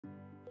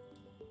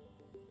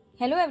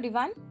Hello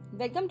everyone,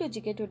 welcome to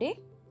GKToday.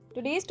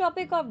 Today's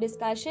topic of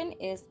discussion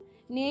is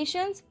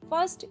Nation's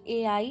first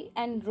AI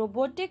and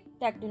Robotic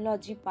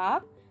Technology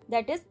Park,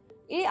 that is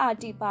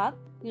ARTPARK,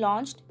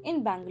 launched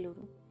in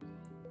Bengaluru.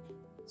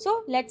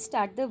 So let's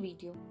start the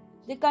video.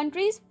 The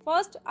country's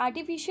first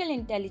Artificial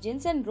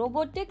Intelligence and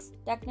Robotics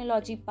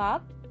Technology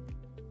Park,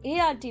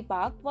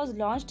 ARTPARK, was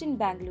launched in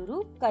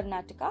Bengaluru,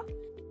 Karnataka.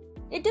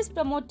 It is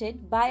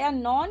promoted by a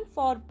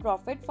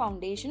non-for-profit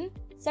foundation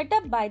set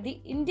up by the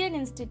Indian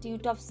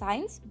Institute of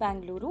Science,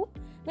 Bengaluru,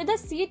 with a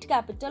seed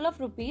capital of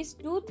Rs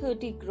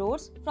 230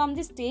 crores from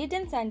the state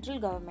and central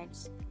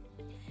governments.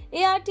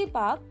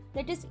 ARTPARK,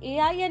 that is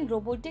AI and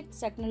Robotics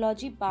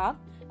Technology Park,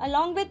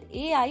 along with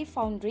AI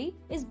Foundry,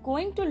 is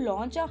going to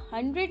launch a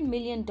 $100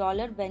 million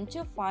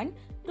venture fund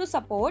to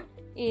support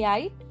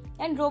AI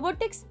and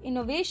robotics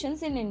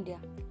innovations in India.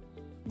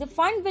 The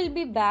fund will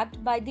be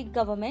backed by the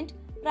government,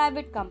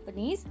 private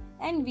companies,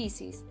 and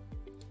VCs.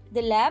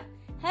 The lab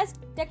has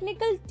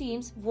technical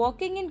teams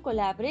working in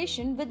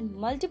collaboration with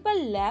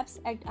multiple labs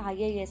at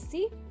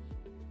IISc.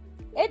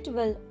 It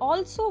will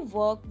also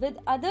work with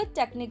other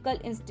technical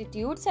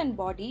institutes and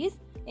bodies,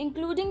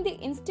 including the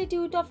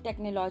Institute of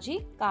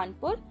Technology,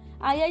 Kanpur,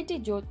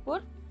 IIT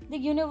Jodhpur, the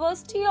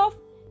University of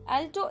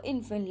Aalto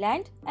in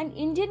Finland, and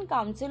Indian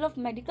Council of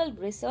Medical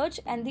Research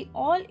and the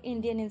All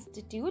Indian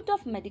Institute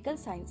of Medical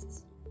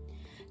Sciences.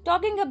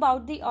 Talking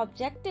about the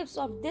objectives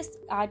of this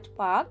art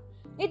park,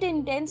 it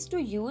intends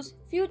to use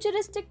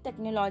futuristic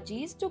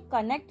technologies to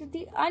connect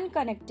the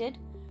unconnected,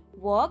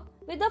 work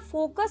with a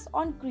focus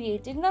on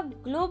creating a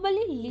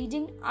globally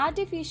leading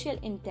artificial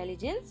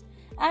intelligence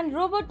and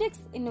robotics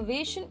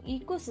innovation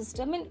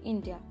ecosystem in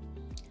India.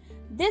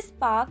 This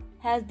park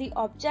has the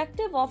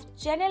objective of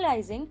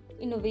channelizing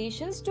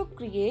innovations to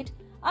create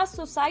a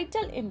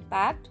societal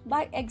impact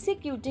by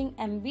executing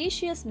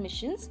ambitious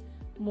missions,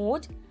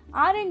 mode,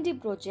 R&D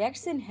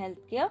projects in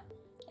healthcare,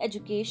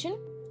 education,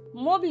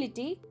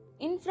 mobility,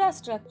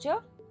 infrastructure,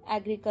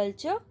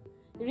 agriculture,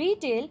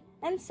 retail,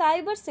 and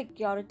cyber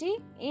security,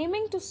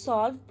 aiming to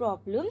solve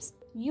problems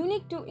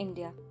unique to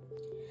India.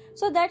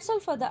 So that's all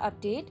for the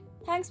update.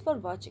 Thanks for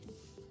watching.